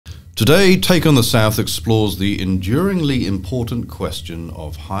Today, Take on the South explores the enduringly important question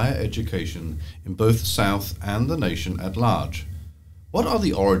of higher education in both the South and the nation at large. What are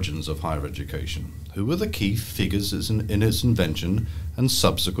the origins of higher education? Who were the key figures in its invention and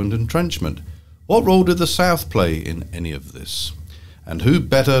subsequent entrenchment? What role did the South play in any of this? And who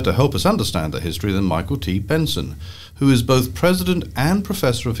better to help us understand the history than Michael T. Benson, who is both president and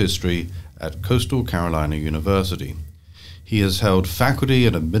professor of history at Coastal Carolina University. He has held faculty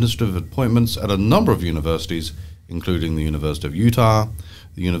and administrative appointments at a number of universities, including the University of Utah,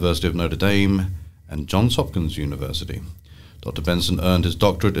 the University of Notre Dame, and Johns Hopkins University. Dr. Benson earned his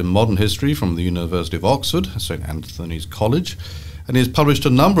doctorate in modern history from the University of Oxford, St. Anthony's College, and he has published a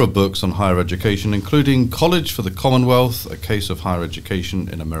number of books on higher education, including College for the Commonwealth, A Case of Higher Education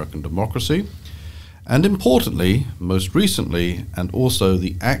in American Democracy, and importantly, most recently, and also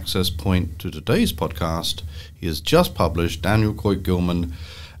the access point to today's podcast, he has just published Daniel Coit Gilman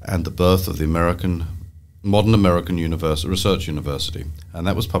and the Birth of the Modern American Research University, and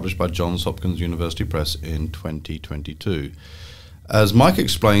that was published by Johns Hopkins University Press in 2022. As Mike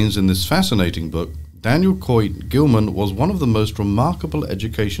explains in this fascinating book, Daniel Coit Gilman was one of the most remarkable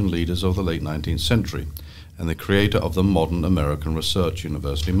education leaders of the late 19th century and the creator of the Modern American Research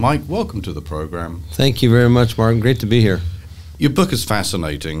University. Mike, welcome to the program. Thank you very much, Martin. Great to be here. Your book is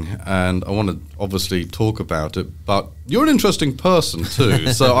fascinating, and I want to obviously talk about it, but you're an interesting person too.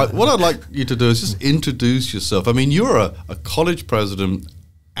 So what I'd like you to do is just introduce yourself. I mean, you're a college president,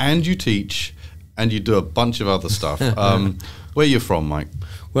 and you teach, and you do a bunch of other stuff. Where are you from, Mike?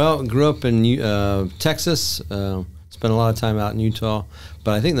 Well, grew up in Texas, spent a lot of time out in Utah,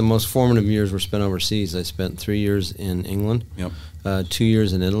 but I think the most formative years were spent overseas. I spent 3 years in England, 2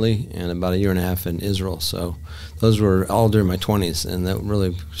 years in Italy, and about a year and a half in Israel. So those were all during my 20s, and that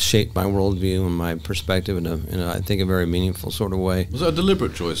really shaped my worldview and my perspective in I think, a very meaningful sort of way. Was that a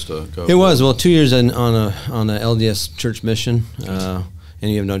deliberate choice to go? It was. Well, 2 years on a LDS church mission, and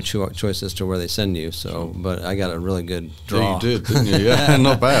you have no choice as to where they send you. So, but I got a really good draw. Yeah, you did, didn't you? Yeah,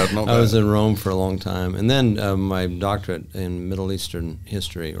 not bad, not bad. I was in Rome for a long time, and then my doctorate in Middle Eastern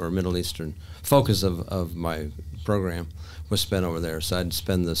history, or Middle Eastern focus of my program, was spent over there. So I'd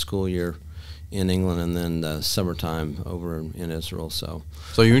spend the school year in England and then the summertime over in Israel. So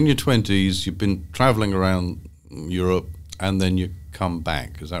you're in your 20s. You've been traveling around Europe, and then you come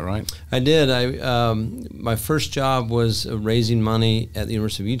back. Is that right? I did. My first job was raising money at the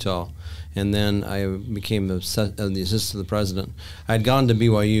University of Utah, and then I became the assistant to the president. I had gone to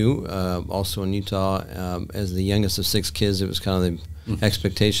BYU, also in Utah, as the youngest of 6 kids. It was kind of the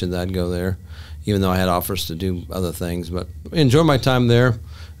expectation that I'd go there, even though I had offers to do other things. But I enjoyed my time there.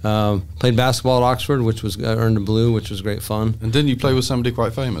 Played basketball at Oxford, which was earned a blue, which was great fun. And didn't you play with somebody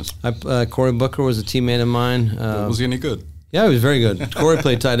quite famous? Cory Booker was a teammate of mine. Was he any good? Yeah, he was very good. Cory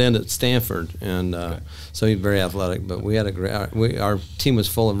played tight end at Stanford, and so he's very athletic. But we had a great. Our team was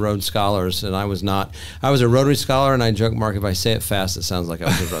full of Rhodes Scholars, and I was not. I was a Rotary Scholar, and I joke, Mark, if I say it fast, it sounds like I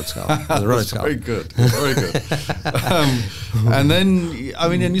was a Rhodes Scholar. I was a Rotary Scholar. Very good, very good. And then, I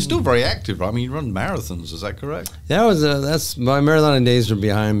mean, and you're still very active, right? I mean, you run marathons. Is that correct? Yeah, that's my marathoning days are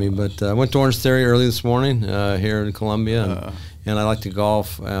behind me. But I went to Orange Theory early this morning here in Columbia, and I like to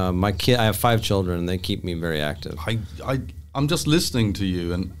golf. I have 5 children, and they keep me very active. I'm just listening to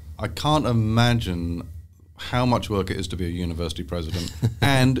you, and I can't imagine how much work it is to be a university president,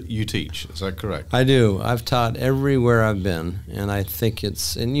 and you teach. Is that correct? I do. I've taught everywhere I've been, and I think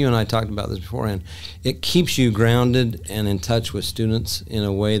and you and I talked about this beforehand, it keeps you grounded and in touch with students in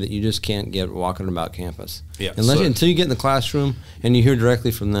a way that you just can't get walking about campus. Yeah, until you get in the classroom and you hear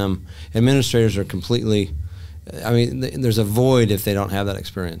directly from them. Administrators are completely, I mean, there's a void if they don't have that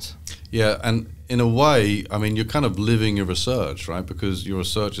experience. Yeah, and in a way, I mean, you're kind of living your research, right? Because your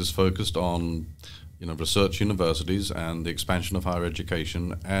research is focused on, research universities and the expansion of higher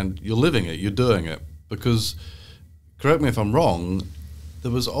education, and you're living it, you're doing it. Because, correct me if I'm wrong,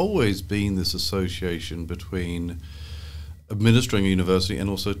 there was always been this association between administering a university and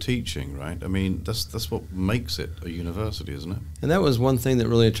also teaching, right? I mean, that's what makes it a university, isn't it? And that was one thing that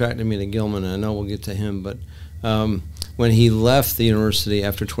really attracted me to Gilman, and I know we'll get to him, but when he left the university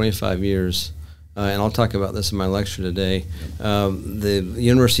after 25 years, and I'll talk about this in my lecture today, the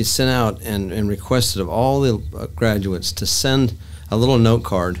university sent out and requested of all the graduates to send a little note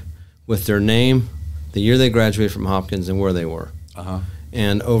card with their name, the year they graduated from Hopkins, and where they were.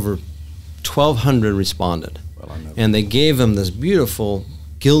 And over 1,200 responded. Well, I know. And they gave them this beautiful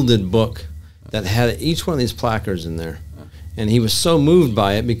gilded book that had each one of these placards in there. And he was so moved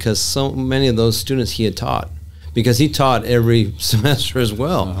by it because so many of those students he had taught because he taught every semester as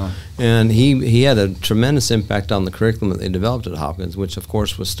well. And he had a tremendous impact on the curriculum that they developed at Hopkins, which of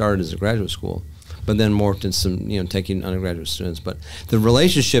course was started as a graduate school, but then morphed into some, taking undergraduate students. But the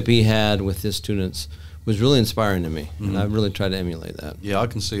relationship he had with his students was really inspiring to me, and I really tried to emulate that. Yeah, I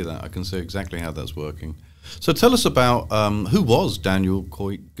can see that. I can see exactly how that's working. So tell us about who was Daniel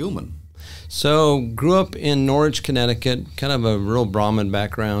Coit Gilman? So grew up in Norwich, Connecticut, kind of a real Brahmin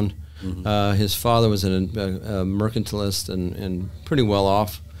background. His father was a mercantilist and pretty well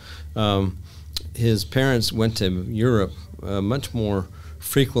off. His parents went to Europe much more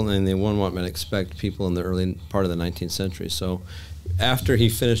frequently than one might expect people in the early part of the 19th century. So after he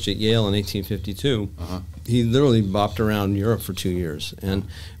finished at Yale in 1852, he literally bopped around Europe for 2 years. And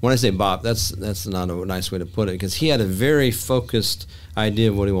when I say bop, that's not a nice way to put it, because he had a very focused idea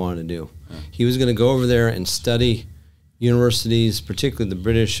of what he wanted to do. He was going to go over there and study universities, particularly the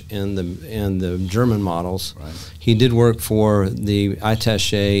British and the German models. He did work for the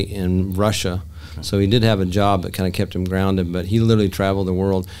attaché in Russia, so he did have a job that kind of kept him grounded, but he literally traveled the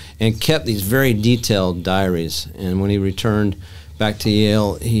world and kept these very detailed diaries. And when he returned back to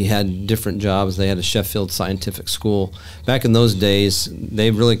Yale, he had different jobs. They had a Sheffield Scientific School. Back in those days,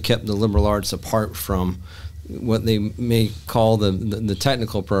 they really kept the liberal arts apart from what they may call the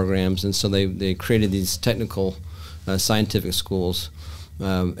technical programs, and so they created these technical scientific schools.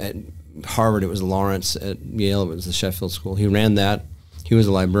 At Harvard, it was Lawrence. At Yale, it was the Sheffield School. He ran that. He was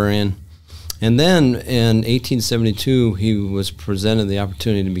a librarian. And then in 1872, he was presented the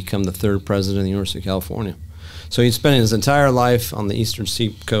opportunity to become the third president of the University of California. So he'd spent his entire life on the eastern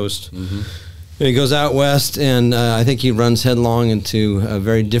seacoast. And he goes out west, and I think he runs headlong into a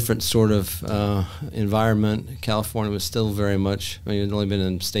very different sort of environment. California was still very much, he'd only been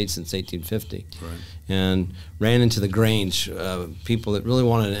in the state since 1850. And ran into the Grange, people that really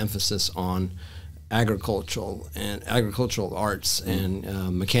wanted an emphasis on agricultural arts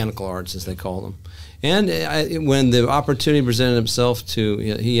and mechanical arts, as they call them. And when the opportunity presented himself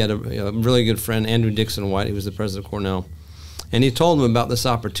he had a really good friend, Andrew Dixon White. He was the president of Cornell. And he told him about this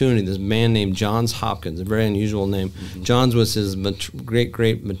opportunity, this man named Johns Hopkins, a very unusual name. Johns was his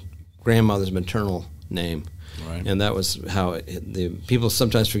great-great-grandmother's maternal name. And that was how the people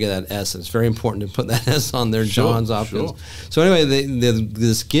sometimes forget that S. It's very important to put that S on there, Johns Hopkins. So anyway,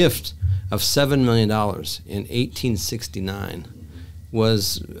 this gift of $7 million in 1869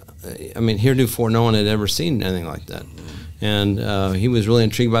 was, heretofore no one had ever seen anything like that. And he was really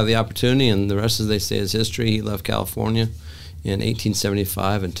intrigued by the opportunity, and the rest, as they say, is history. He left California in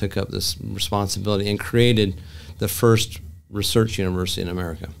 1875 and took up this responsibility and created the first research university in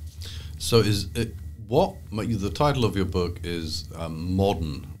America. So the title of your book is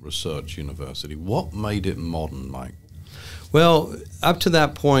Modern Research University. What made it modern, Mike? Well, up to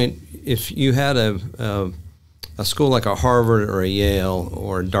that point, if you had a school like a Harvard or a Yale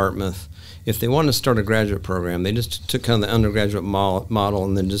or a Dartmouth, if they wanted to start a graduate program, they just took kind of the undergraduate model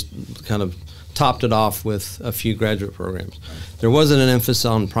and then just kind of topped it off with a few graduate programs. There wasn't an emphasis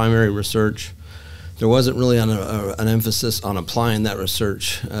on primary research. There wasn't really an emphasis on applying that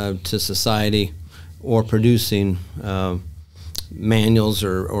research to society or producing manuals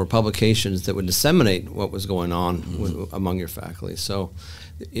or publications that would disseminate what was going on among your faculty. So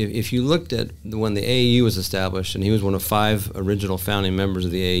if you looked at when the AAU was established, and he was one of 5 original founding members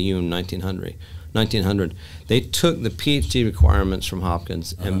of the AAU in 1900, they took the PhD requirements from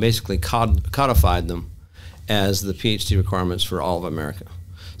Hopkins and basically codified them as the PhD requirements for all of America.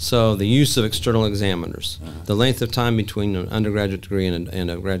 So the use of external examiners, the length of time between an undergraduate degree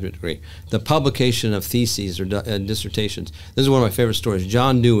and a graduate degree, the publication of theses or dissertations. This is one of my favorite stories.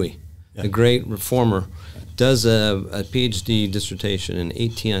 John Dewey, the great reformer, does a PhD dissertation in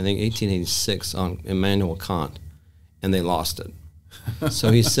 1886 on Immanuel Kant, and they lost it. So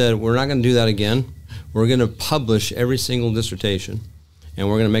he said, we're not going to do that again. We're going to publish every single dissertation, and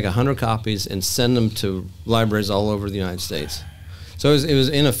we're going to make 100 copies and send them to libraries all over the United States. So it was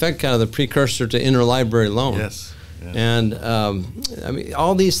in effect kind of the precursor to interlibrary loan. Yes. And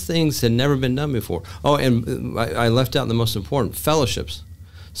all these things had never been done before. Oh, and I left out the most important, fellowships.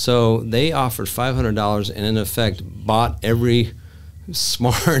 So they offered $500 and in effect bought every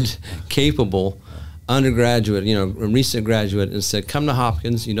smart, capable undergraduate, a recent graduate, and said, come to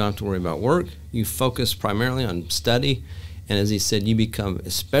Hopkins, you don't have to worry about work, you focus primarily on study, and as he said, you become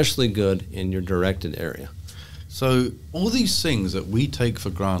especially good in your directed area. So all these things that we take for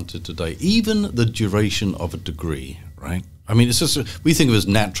granted today, even the duration of a degree, right? It's just, we think of it as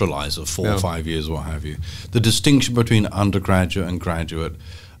naturalized of 4 or 5 years, what have you. The distinction between undergraduate and graduate,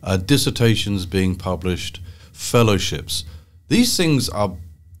 dissertations being published, fellowships. These things are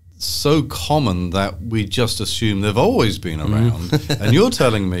so common that we just assume they've always been around. And you're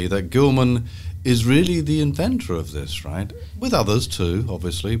telling me that Gilman is really the inventor of this, right? With others too,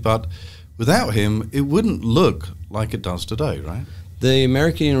 obviously, but without him, it wouldn't look like it does today, right? The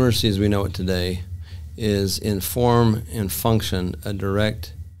American University as we know it today is in form and function a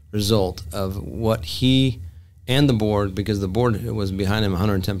direct result of what he and the board, because the board was behind him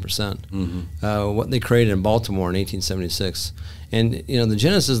 110%, what they created in Baltimore in 1876. And, you know, the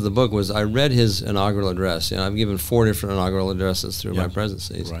genesis of the book was I read his inaugural address. You know, I've given 4 different inaugural addresses through my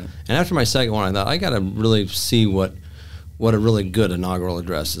presidencies. Right. And after my second one, I thought, I got to really see what a really good inaugural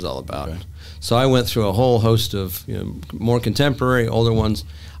address is all about. Okay. So I went through a whole host of, you know, more contemporary, older ones.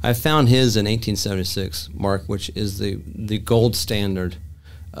 I found his in 1876, Mark, which is the gold standard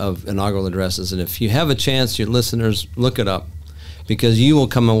of inaugural addresses. And if you have a chance, your listeners, look it up, because you will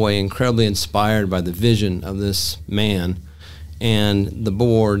come away incredibly inspired by the vision of this man and the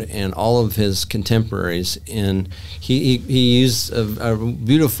board and all of his contemporaries. And he used a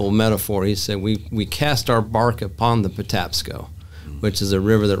beautiful metaphor. He said, we cast our bark upon the Patapsco, which is a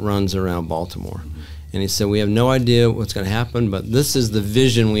river that runs around Baltimore. And he said, we have no idea what's going to happen, but this is the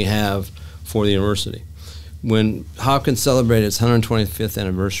vision we have for the university. When Hopkins celebrated its 125th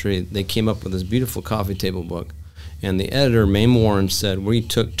anniversary, they came up with this beautiful coffee table book. And the editor, Mame Warren, said, we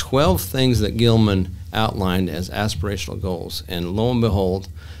took 12 things that Gilman outlined as aspirational goals. And lo and behold,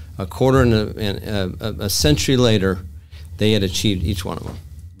 a century later, they had achieved each one of them.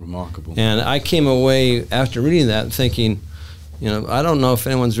 Remarkable. And I came away after reading that thinking, you know, I don't know if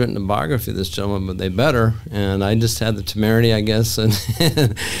anyone's written a biography of this gentleman, but they better. And I just had the temerity, I guess, and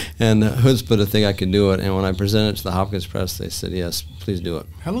the chutzpah to think I could do it. And when I presented it to the Hopkins Press, they said, yes, please do it.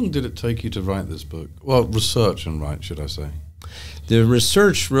 How long did it take you to write this book? Well, research and write, should I say? The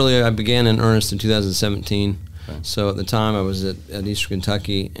research, really, I began in earnest in 2017. Okay. So at the time, I was at Eastern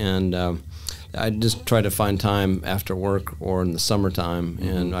Kentucky, and I just tried to find time after work or in the summertime.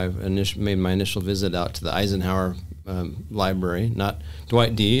 And I made my initial visit out to the Eisenhower library, not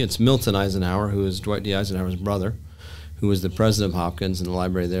Dwight D. It's Milton Eisenhower, who is Dwight D. Eisenhower's brother, who was the president of Hopkins, and the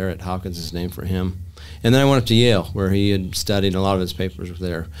library there at Hopkins is named for him. And then I went up to Yale, where he had studied, a lot of his papers were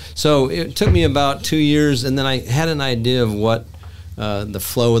there. So it took me about 2 years, and then I had an idea of what the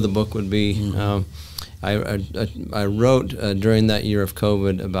flow of the book would be. I wrote during that year of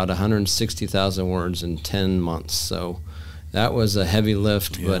COVID about 160,000 words in 10 months. So that was a heavy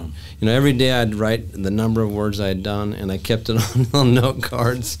lift, but you know, every day I'd write the number of words I had done, and I kept it on note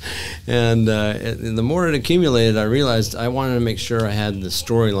cards. And the more it accumulated, I realized I wanted to make sure I had the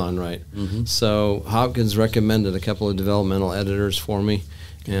storyline right. So Hopkins recommended a couple of developmental editors for me,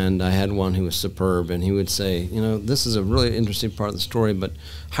 and I had one who was superb, and he would say, you know, this is a really interesting part of the story, but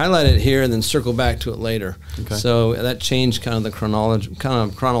highlight it here and then circle back to it later. Okay. So that changed kind of the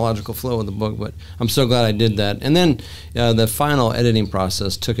chronological flow of the book, but I'm so glad I did that. And then the final editing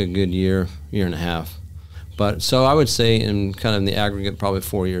process took a good year and a half. But so I would say in kind of the aggregate, probably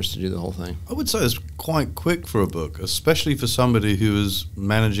 4 years to do the whole thing. I would say it's quite quick for a book, especially for somebody who is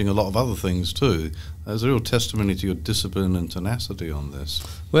managing a lot of other things too. There's a real testimony to your discipline and tenacity on this.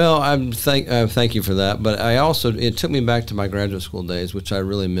 Well, thank you for that. But it took me back to my graduate school days, which I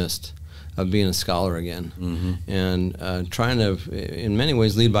really missed, of being a scholar again. And trying to, in many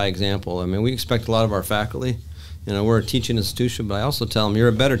ways, lead by example. I mean, we expect a lot of our faculty. You know, we're a teaching institution, but I also tell them you're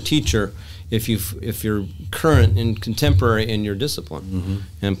a better teacher if you're current and contemporary in your discipline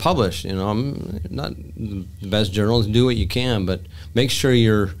and publish. You know, I'm not the best journalist. Do what you can, but make sure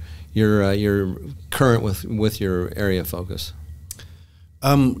you're current with your area of focus.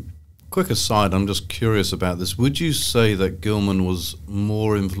 Quick aside, I'm just curious about this. Would you say that Gilman was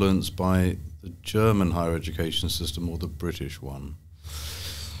more influenced by the German higher education system or the British one?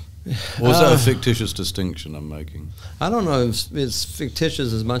 Or is that a fictitious distinction I'm making? I don't know if it's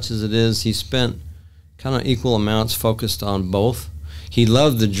fictitious as much as it is. He spent kind of equal amounts focused on both. He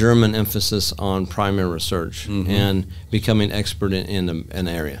loved the German emphasis on primary research and becoming expert in an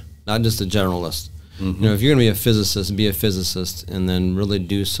area, not just a generalist. You know, if you're going to be a physicist and then really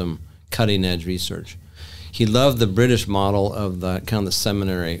do some cutting-edge research. He loved the British model of the kind of the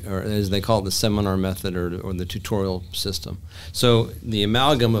seminary, or as they call it, the seminar method or the tutorial system. So the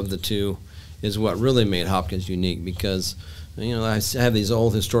amalgam of the two is what really made Hopkins unique, because, you know, I have these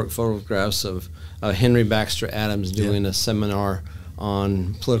old historic photographs of Henry Baxter Adams doing a seminar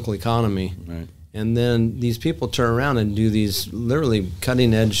on political economy. Right. And then these people turn around and do these literally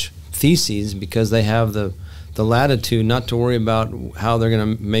cutting-edge theses because they have the latitude not to worry about how they're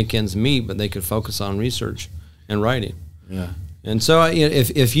going to make ends meet, but they could focus on research and writing. Yeah. And so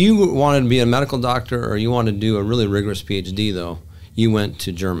if you wanted to be a medical doctor or you wanted to do a really rigorous PhD, though, you went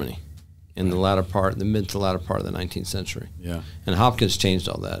to Germany in the mid to latter part of the 19th century. Yeah. And Hopkins changed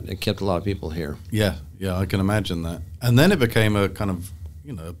all that. It kept a lot of people here. Yeah, yeah, I can imagine that. And then it became a kind of,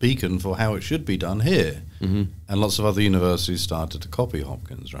 a beacon for how it should be done here. Mm-hmm. And lots of other universities started to copy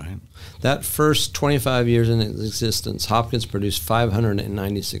Hopkins, right? That first 25 years in existence, Hopkins produced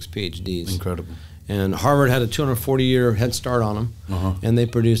 596 PhDs. Incredible. And Harvard had a 240-year head start on them, and they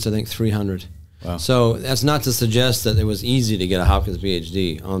produced, I think, 300. Wow. So that's not to suggest that it was easy to get a Hopkins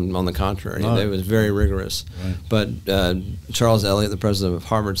PhD. On the contrary, it was very rigorous. Right. But Charles Eliot, the president of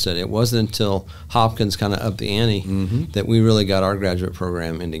Harvard, said it wasn't until Hopkins kind of upped the ante that we really got our graduate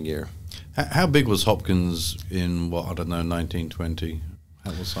program into gear. How big was Hopkins in, 1920?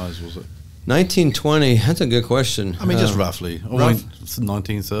 What size was it? 1920, that's a good question. I mean, just roughly.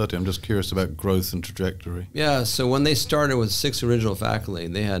 1930, I'm just curious about growth and trajectory. Yeah, so when they started with 6 original faculty,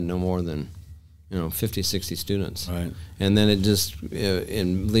 they had no more than 50, 60 students. Right. And then it just,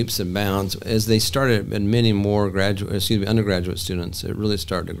 in leaps and bounds, as they started admitting more undergraduate students, it really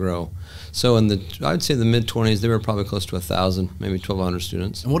started to grow. So I'd say the mid-20s, they were probably close to 1,000, maybe 1,200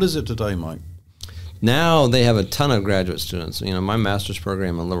 students. And what is it today, Mike? Now they have a ton of graduate students. My master's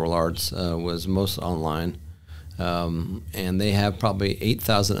program in liberal arts was mostly online, and they have probably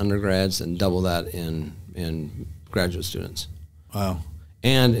 8,000 undergrads and double that in graduate students. Wow.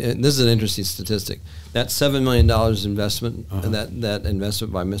 And this is an interesting statistic. That $7 million investment, that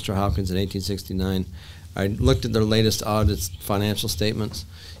investment by Mr. Hopkins in 1869, I looked at their latest audits, financial statements,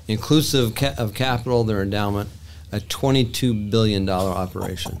 inclusive of capital, their endowment, a $22 billion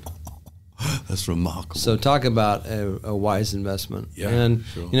operation. That's remarkable. So talk about a wise investment. Yeah, and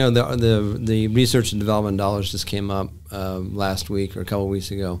sure. The research and development dollars just came up last week or a couple of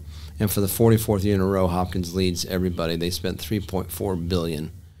weeks ago, and for the 44th year in a row, Hopkins leads everybody. They spent $3.4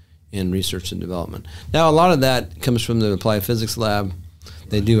 billion in research and development. Now a lot of that comes from the applied physics lab.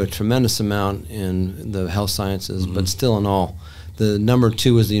 They do a tremendous amount in the health sciences, but still in all, the number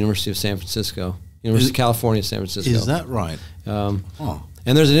 2 is the University of San Francisco, University of California, San Francisco. Is that right?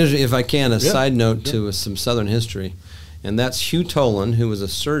 And there's an interesting, if I can, side note to some Southern history, and that's Hugh Tolan, who was a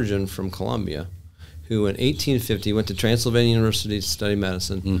surgeon from Columbia, who in 1850 went to Transylvania University to study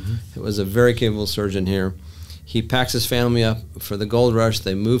medicine. It was a very capable surgeon here. He packs his family up for the gold rush.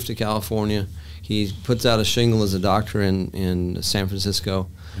 They move to California. He puts out a shingle as a doctor in San Francisco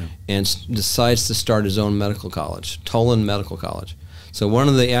and decides to start his own medical college, Tolan Medical College. So one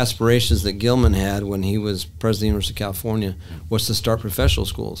of the aspirations that Gilman had when he was president of the University of California was to start professional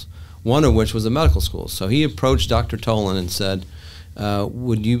schools, one of which was a medical school. So he approached Dr. Tolan and said,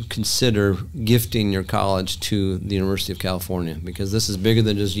 would you consider gifting your college to the University of California? Because this is bigger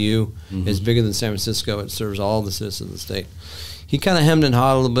than just you. It's bigger than San Francisco. It serves all the citizens of the state. He kind of hemmed and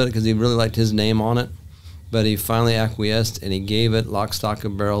hawed a little bit because he really liked his name on it, but he finally acquiesced and he gave it lock, stock,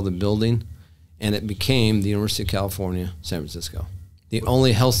 and barrel the building, and it became the University of California, San Francisco. The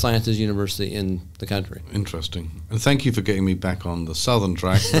only health sciences university in the country. Interesting. And thank you for getting me back on the Southern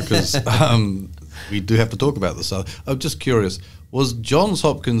track because we do have to talk about the South. I'm just curious, was Johns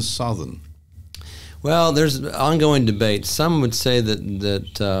Hopkins Southern? Well, there's an ongoing debate. Some would say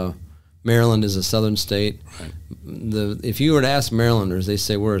that Maryland is a southern state. Right. If you were to ask Marylanders, they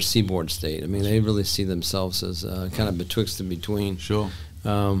say we're a seaboard state. I mean, they really see themselves as kind of betwixt and between. Sure.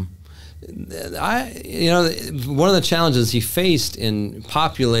 One of the challenges he faced in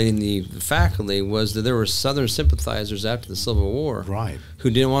populating the faculty was that there were Southern sympathizers after the Civil War, right,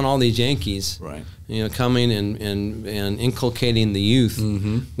 who didn't want all these Yankees, right, coming and inculcating the youth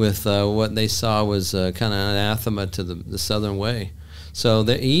with what they saw was kind of anathema to the Southern way. So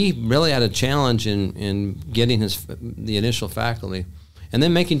he really had a challenge in getting the initial faculty, and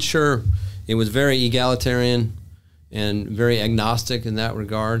then making sure it was very egalitarian and very agnostic in that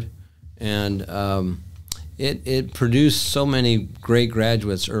regard. And it produced so many great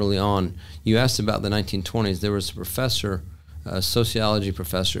graduates early on. You asked about the 1920s. There was a professor, a sociology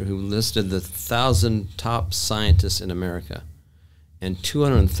professor, who listed the 1,000 top scientists in America, and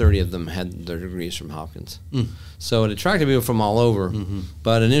 230 of them had their degrees from Hopkins. So it attracted people from all over,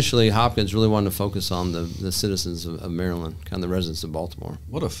 but initially Hopkins really wanted to focus on the citizens of Maryland, kind of the residents of Baltimore.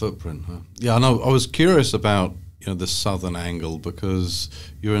 What a footprint, huh? Yeah, I know. I was curious about the Southern angle because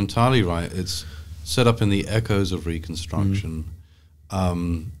you're entirely right. It's set up in the echoes of Reconstruction.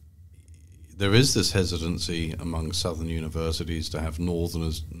 There is this hesitancy among Southern universities to have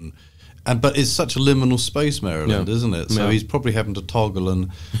Northerners, but it's such a liminal space, Maryland, isn't it? So he's probably having to toggle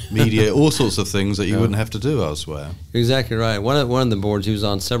and mediate all sorts of things that you wouldn't have to do elsewhere. Exactly right. One of the boards, he was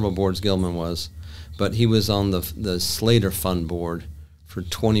on several boards, Gilman was, but he was on the Slater Fund board for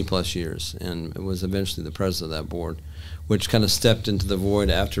 20 plus years, and was eventually the president of that board, which kind of stepped into the void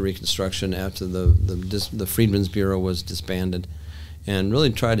after Reconstruction, after the Freedmen's Bureau was disbanded, and really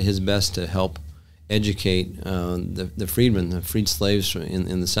tried his best to help educate the freedmen, the freed slaves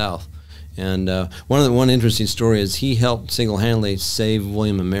in the South. And one interesting story is he helped single-handedly save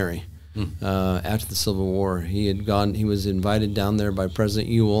William and Mary after the Civil War. He was invited down there by President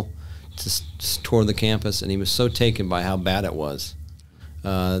Ewell to tour the campus, and he was so taken by how bad it was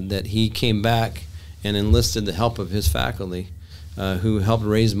that he came back and enlisted the help of his faculty, who helped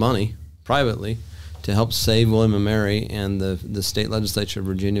raise money privately to help save William and Mary. And the state legislature of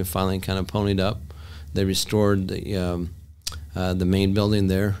Virginia finally kind of ponied up. They restored the main building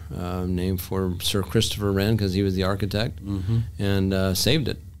there, named for Sir Christopher Wren because he was the architect, and saved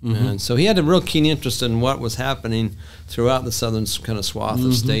it. And so he had a real keen interest in what was happening throughout the southern kind of swath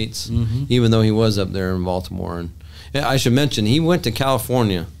of states, even though he was up there in Baltimore. And I should mention, he went to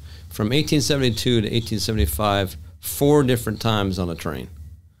California from 1872 to 1875 4 different times on a train.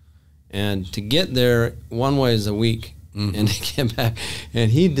 And to get there one way is a week, and to get back.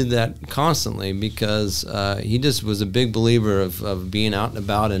 And he did that constantly because he just was a big believer of being out and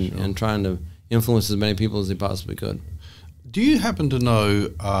about and trying to influence as many people as he possibly could. Do you happen to know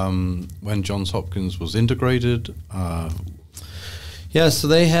when Johns Hopkins was integrated? Yeah, so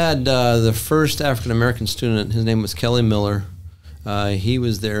they had the first African-American student. His name was Kelly Miller. He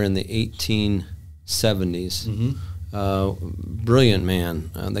was there in the 1870s. Brilliant man.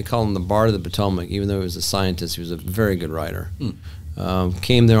 They call him the Bard of the Potomac. Even though he was a scientist, he was a very good writer.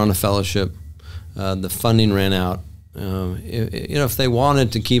 Came there on a fellowship. The funding ran out. If they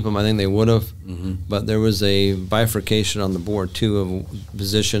wanted to keep him, I think they would have. But there was a bifurcation on the board too, of a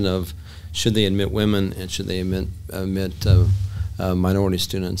position of should they admit women and should they admit minority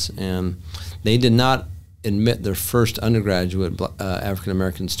students. And they did not admit their first undergraduate African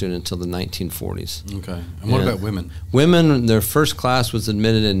American student until the 1940s. Okay. And what about women? Women, their first class was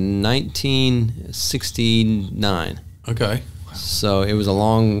admitted in 1969. Okay. So it was a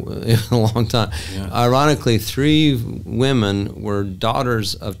long time. Yeah. Ironically, 3 women were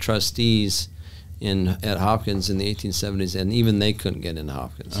daughters of trustees at Hopkins in the 1870s, and even they couldn't get into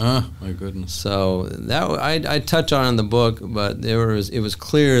Hopkins. Ah, my goodness. So that I touch on in the book, but it was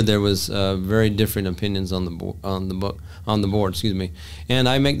clear there was very different opinions on the board. Excuse me, and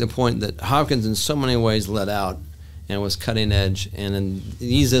I make the point that Hopkins in so many ways let out and was cutting edge, and in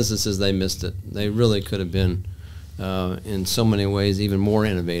these instances they missed it. They really could have been. In so many ways, even more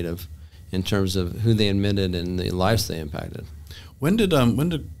innovative in terms of who they admitted and the lives they impacted. When did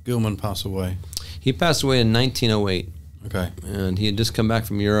Gilman pass away? He passed away in 1908. Okay. And he had just come back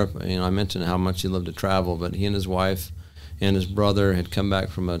from Europe. I mentioned how much he loved to travel, but he and his wife and his brother had come back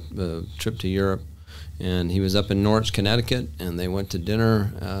from a trip to Europe, and he was up in Norwich, Connecticut, and they went to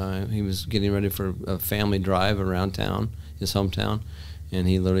dinner. He was getting ready for a family drive around town, his hometown, and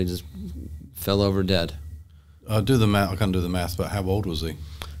he literally just fell over dead. Do the math. I can't do the math, but how old was he?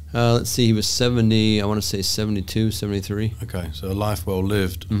 Let's see, he was 70, I want to say 72, 73. Okay, so a life well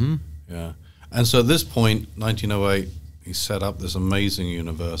lived. Yeah. And so at this point, 1908, he set up this amazing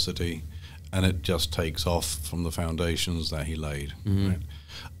university, and it just takes off from the foundations that he laid. Right?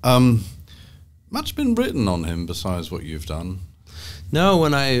 Much been written on him besides what you've done? No,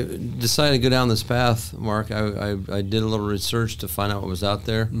 when I decided to go down this path, Mark, I did a little research to find out what was out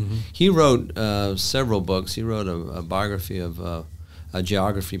there. He wrote several books. He wrote a biography of a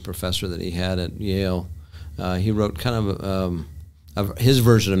geography professor that he had at Yale. He wrote kind of his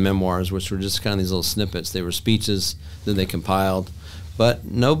version of memoirs, which were just kind of these little snippets. They were speeches that they compiled. But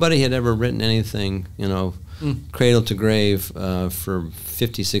nobody had ever written anything, cradle to grave for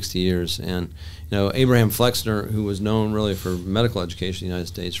 50, 60 years. And Abraham Flexner, who was known really for medical education in the United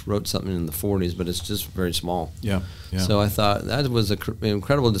States, wrote something in the 40s, but it's just very small. Yeah. So I thought that was an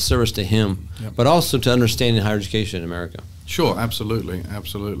incredible disservice to him, but also to understanding higher education in America. Sure, absolutely.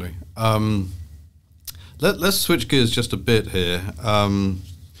 Let's switch gears just a bit here.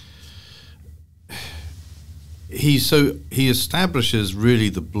 He establishes really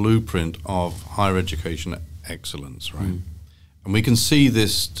the blueprint of higher education excellence, right? And we can see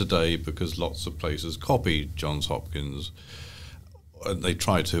this today because lots of places copy Johns Hopkins. They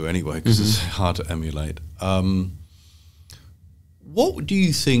try to anyway because it's hard to emulate. What do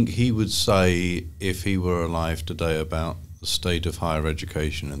you think he would say if he were alive today about the state of higher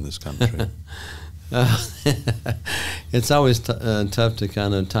education in this country? It's always tough to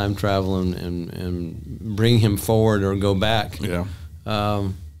kind of time travel and bring him forward or go back. Yeah.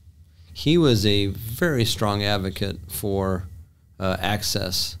 He was a very strong advocate for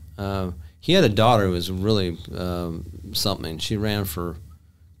access. he had a daughter who was really something. She ran for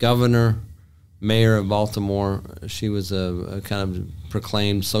governor, mayor of Baltimore. She was a kind of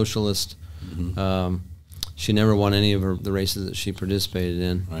proclaimed socialist. Mm-hmm. She never won any of the races that she participated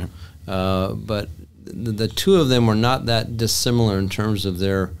in. Right. But the two of them were not that dissimilar in terms of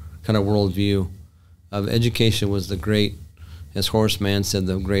their kind of worldview. Education was the great, as Horace Mann said,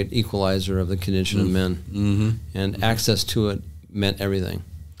 the great equalizer of the condition of men. Mm-hmm. And access to it meant everything.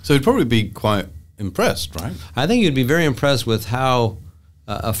 So you'd probably be quite impressed, right? I think you'd be very impressed with how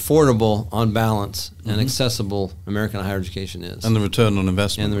affordable, on balance, and accessible American higher education is. And the return on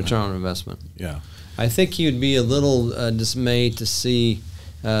investment. And the return on investment. Yeah. I think you'd be a little dismayed to see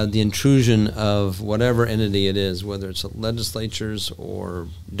the intrusion of whatever entity it is, whether it's legislatures or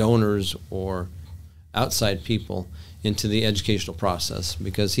donors or outside people, into the educational process,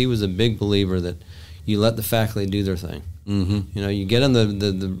 because he was a big believer that you let the faculty do their thing. Mm-hmm. You know, you get them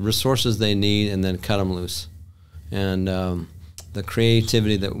the resources they need and then cut them loose. And the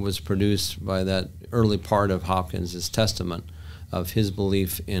creativity that was produced by that early part of Hopkins is testament of his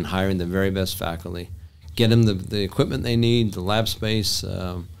belief in hiring the very best faculty, get them the equipment they need, the lab space,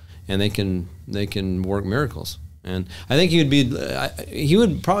 and they can work miracles. And I think he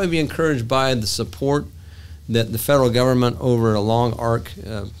would probably be encouraged by the support that the federal government over a long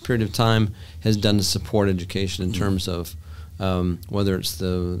period of time has done to support education in terms of whether it's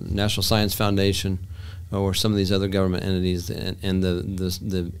the National Science Foundation or some of these other government entities, and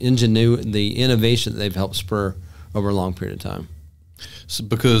the innovation that they've helped spur over a long period of time. So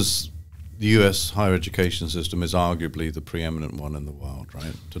because the U.S. higher education system is arguably the preeminent one in the world,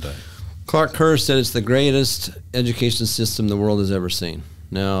 right, today? Clark Kerr said it's the greatest education system the world has ever seen.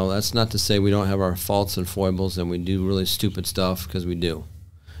 Now, that's not to say we don't have our faults and foibles and we do really stupid stuff, because we do.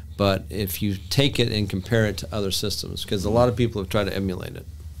 But if you take it and compare it to other systems, because a lot of people have tried to emulate it,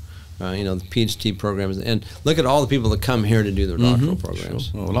 you know, the PhD programs, and look at all the people that come here to do their doctoral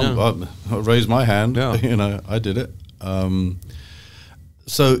programs. Sure. Well, I'll raise my hand. Yeah. You know, I did it.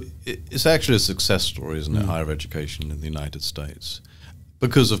 So it's actually a success story, isn't it, higher education in the United States,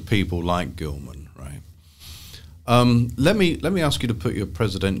 because of people like Gilman, right? Let me ask you to put your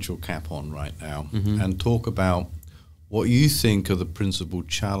presidential cap on right now and talk about what you think are the principal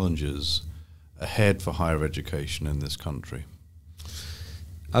challenges ahead for higher education in this country.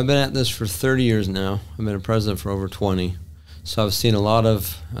 I've been at this for 30 years now. I've been a president for over 20. So I've seen a lot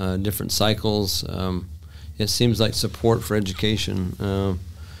of different cycles. It seems like support for education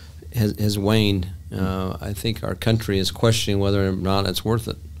has waned. I think our country is questioning whether or not it's worth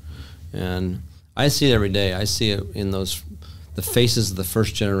it. And I see it every day. I see it in the faces of the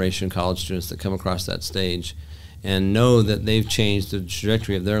first generation college students that come across that stage and know that they've changed the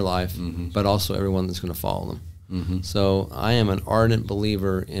trajectory of their life, but also everyone that's going to follow them. So I am an ardent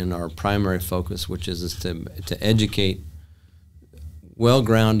believer in our primary focus, which is to educate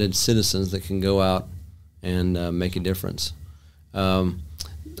well-grounded citizens that can go out and make a difference.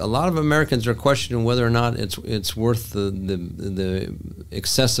 A lot of Americans are questioning whether or not it's worth the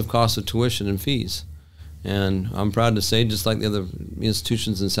excessive cost of tuition and fees. And I'm proud to say, just like the other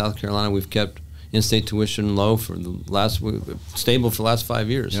institutions in South Carolina, we've kept in-state tuition low stable for the last 5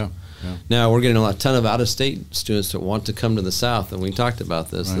 years. Yeah. Yeah. Now we're getting a ton of out-of-state students that want to come to the South, and we talked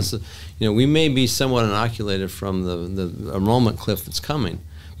about this. Right. This is, we may be somewhat inoculated from the enrollment cliff that's coming,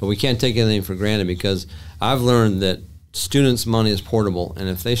 but we can't take anything for granted, because I've learned that students' money is portable, and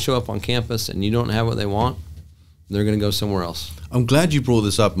if they show up on campus and you don't have what they want, they're going to go somewhere else. I'm glad you brought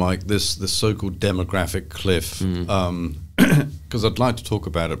this up, Mike, this so-called demographic cliff, because I'd like to talk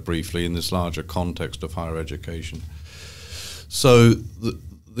about it briefly in this larger context of higher education. So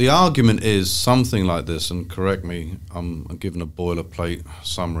the argument is something like this, and correct me, I'm giving a boilerplate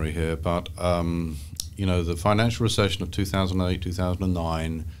summary here, but the financial recession of 2008,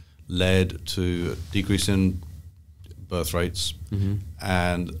 2009 led to a decrease in birth rates,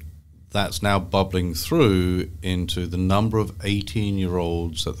 and that's now bubbling through into the number of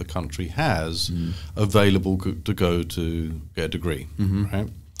 18-year-olds that the country has available to go to get a degree, right?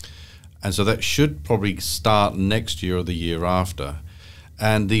 And so that should probably start next year or the year after.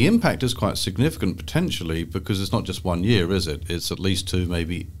 And the impact is quite significant potentially, because it's not just 1 year, is it? It's at least 2,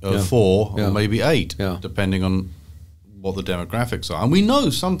 maybe 4, or maybe 8, depending on what the demographics are. And we know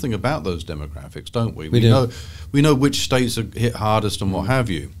something about those demographics, don't we? We know which states are hit hardest and what have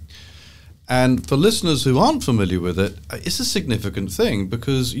you. And for listeners who aren't familiar with it, it's a significant thing,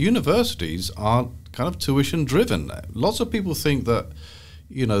 because universities are kind of tuition driven. Lots of people think that,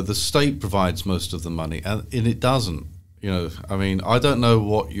 the state provides most of the money, and it doesn't. I don't know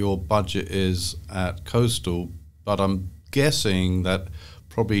what your budget is at Coastal, but I'm guessing that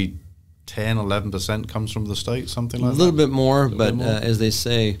probably 10, 11% comes from the state, something like that? A little bit more, but as they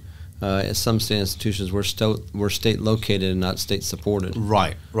say, at some state institutions, we're state located and not state supported.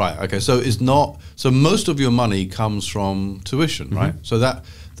 Right. Okay, so it's not. So most of your money comes from tuition, right? So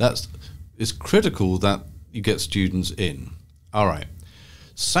it's critical that you get students in. All right.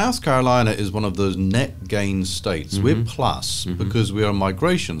 South Carolina is one of those net gain states. We're plus because we're a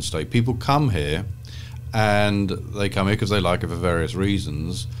migration state. People come here, and they come here because they like it for various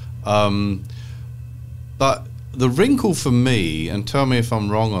reasons. But the wrinkle for me, and tell me if I'm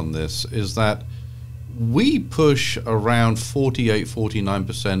wrong on this, is that we push around 48,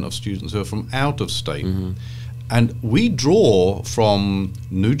 49% of students who are from out of state. And we draw from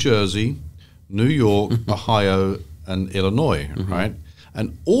New Jersey, New York, Ohio, and Illinois, right?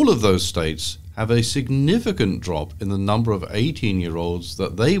 And all of those states have a significant drop in the number of 18-year-olds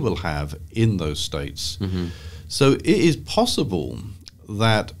that they will have in those states. So it is possible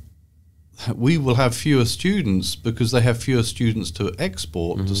that we will have fewer students because they have fewer students to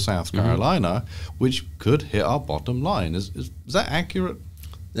export to South Carolina, which could hit our bottom line. Is that accurate?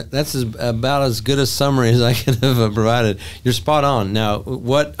 That's about as good a summary as I could have provided. You're spot on. Now,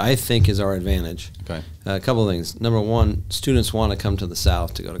 what I think is our advantage, a couple of things. Number one, students want to come to the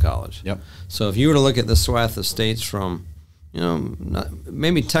South to go to college. So if you were to look at the swath of states from,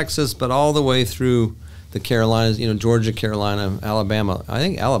 maybe Texas, but all the way through the Carolinas, Georgia, Carolina, Alabama. I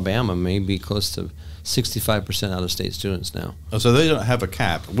think Alabama may be close to 65% out-of-state students now. Oh, so they don't have a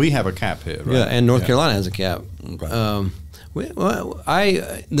cap. We have a cap here, right? Yeah, and North Carolina has a cap.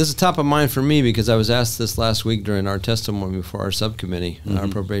 This is top of mind for me because I was asked this last week during our testimony before our subcommittee, our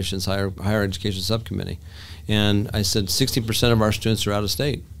Appropriations Higher Education Subcommittee. And I said 60% of our students are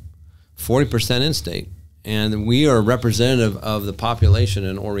out-of-state, 40% in-state. And we are representative of the population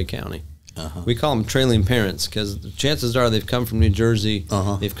in Horry County. We call them trailing parents because chances are they've come from New Jersey,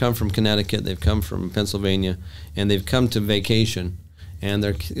 they've come from Connecticut, they've come from Pennsylvania, and they've come to vacation. And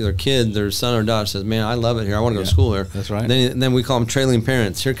their kid, their son or daughter says, "Man, I love it here. I want to go to school here." That's right. Then we call them trailing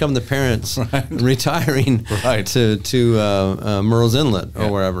parents. Here come the parents retiring to Murrell's Inlet or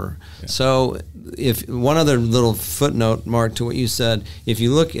wherever. So if one other little footnote, Mark, to what you said, if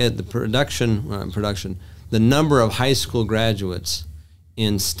you look at the the number of high school graduates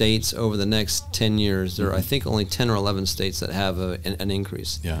in states over the next 10 years, there are, I think, only 10 or 11 states that have an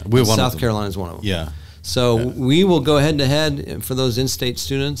increase. We're one South of them. Carolina is one of them. So we will go head-to-head for those in-state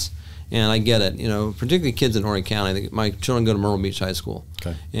students, and I get it. Particularly kids in Horry County. My children go to Myrtle Beach High School,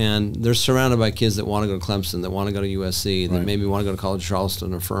 and they're surrounded by kids that want to go to Clemson, that want to go to USC, that maybe want to go to College of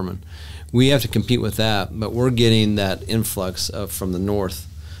Charleston or Furman. We have to compete with that, but we're getting that influx from the north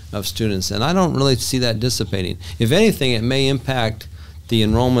of students, and I don't really see that dissipating. If anything, it may impact the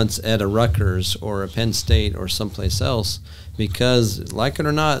enrollments at a Rutgers or a Penn State or someplace else, because, like it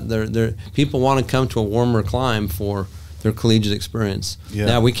or not, people want to come to a warmer climate for their collegiate experience.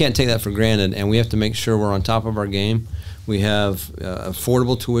 Now, we can't take that for granted, and we have to make sure we're on top of our game. We have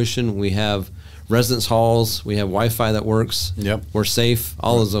affordable tuition. We have residence halls. We have Wi-Fi that works. We're safe.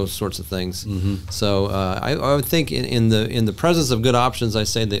 All of those sorts of things. So I would think in the presence of good options, I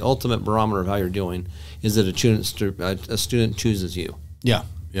say the ultimate barometer of how you're doing is that a student chooses you.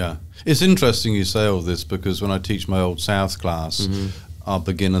 It's interesting you say all this because when I teach my Old South class, I'll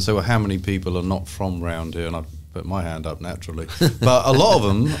begin and say, well, how many people are not from round here? And I put my hand up naturally. But a lot of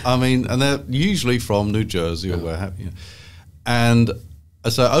them, and they're usually from New Jersey or where have you. And I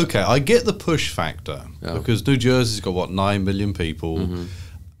say, okay, I get the push factor because New Jersey's got, 9 million people.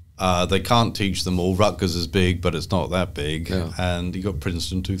 They can't teach them all. Rutgers is big, but it's not that big. And you got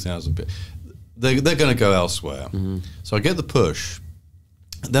Princeton, 2,000 people. They're going to go elsewhere. So I get the push.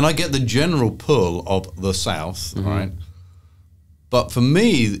 Then I get the general pull of the South, right? But for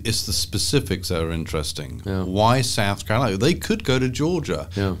me, it's the specifics that are interesting. Why South Carolina? They could go to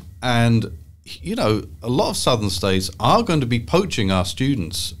Georgia. And, a lot of southern states are going to be poaching our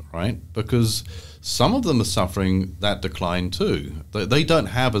students, right? Because some of them are suffering that decline too. They don't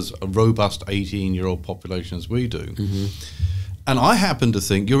have as a robust 18-year-old population as we do. And I happen to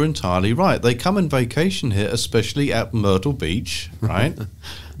think you're entirely right. They come and vacation here, especially at Myrtle Beach, right?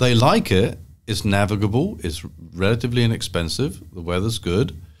 They like it. It's navigable. It's relatively inexpensive. The weather's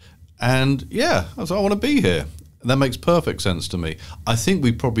good. And I want to be here. That makes perfect sense to me. I think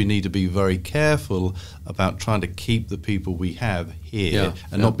we probably need to be very careful about trying to keep the people we have here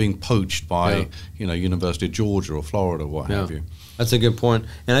and not being poached by, University of Georgia or Florida or what have you. That's a good point.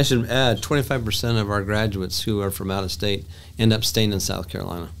 And I should add, 25% of our graduates who are from out of state end up staying in South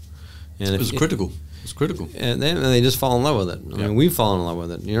Carolina. And it's critical. It's critical. And they just fall in love with it. I mean, we've fallen in love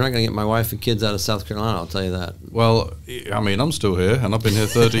with it. You're not going to get my wife and kids out of South Carolina, I'll tell you that. Well, I mean, I'm still here, and I've been here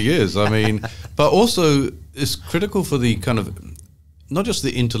 30 years. I mean, but also it's critical for the kind of, not just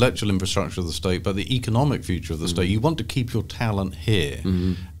the intellectual infrastructure of the state, but the economic future of the state. You want to keep your talent here.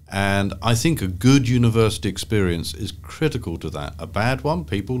 And I think a good university experience is critical to that. A bad one,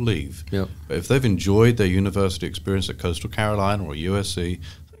 people leave. Yep. But if they've enjoyed their university experience at Coastal Carolina or USC,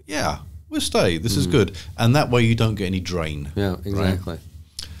 yeah, we'll stay. This is good. And that way you don't get any drain. Yeah, exactly.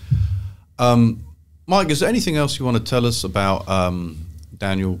 Right? Mike, is there anything else you want to tell us about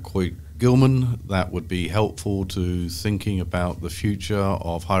Daniel Coit Gilman that would be helpful to thinking about the future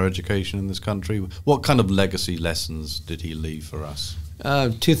of higher education in this country? What kind of legacy lessons did he leave for us?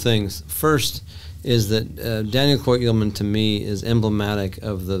 Two things. First is that Daniel Coit Gilman, to me, is emblematic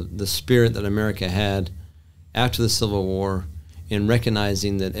of the spirit that America had after the Civil War in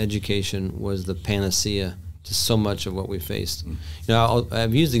recognizing that education was the panacea to so much of what we faced. You know,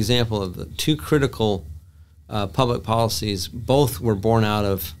 I've used the example of the two critical public policies. Both were born out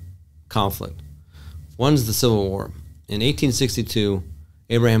of conflict. One's the Civil War. In 1862,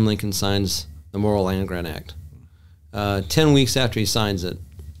 Abraham Lincoln signs the Morrill Land Grant Act. 10 weeks after he signs it,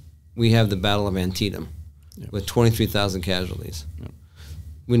 we have the Battle of Antietam with 23,000 casualties.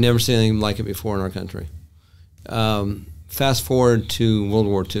 We'd never seen anything like it before in our country. Fast forward to World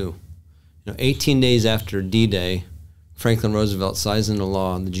War II. You know, 18 days after D-Day, Franklin Roosevelt signs into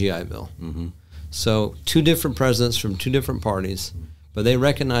law the GI Bill. So two different presidents from two different parties, but they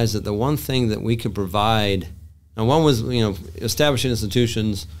recognized that the one thing that we could provide, and one was, you know, establishing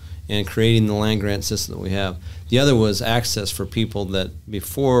institutions and creating the land grant system that we have. The other was access for people that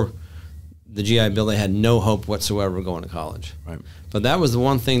before the GI Bill they had no hope whatsoever of going to college. Right. But that was the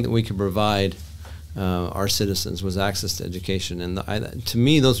one thing that we could provide our citizens, was access to education. And to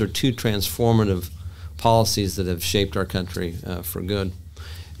me, those are two transformative policies that have shaped our country for good.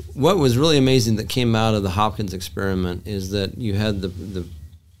 What was really amazing that came out of the Hopkins experiment is that you had the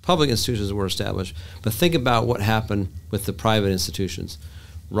public institutions that were established, but think about what happened with the private institutions.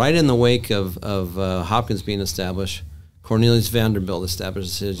 Right in the wake of Hopkins being established, Cornelius Vanderbilt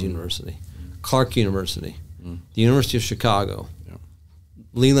establishes his university, Clark University, the University of Chicago,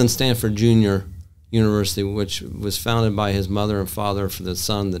 Leland Stanford Jr. University, which was founded by his mother and father for the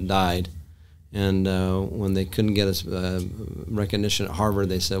son that died. And when they couldn't get us recognition at Harvard,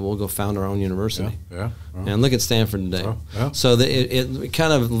 they said, we'll go found our own university. And look at Stanford today. So it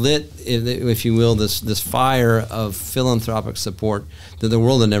kind of lit, if you will, this fire of philanthropic support that the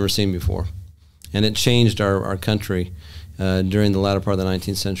world had never seen before. And it changed our country during the latter part of the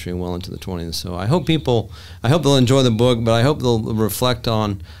 19th century and well into the 20th. So I hope they'll enjoy the book, but I hope they'll reflect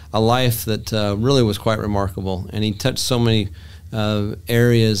on a life that really was quite remarkable. And he touched so many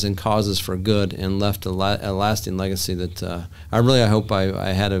areas and causes for good and left a lasting legacy that I hope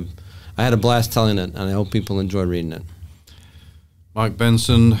I had a blast telling it, and I hope people enjoy reading it. Mike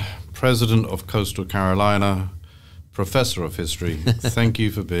Benson, President of Coastal Carolina, Professor of History, thank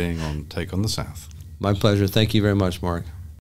you for being on Take on the South. My pleasure. Thank you very much, Mark.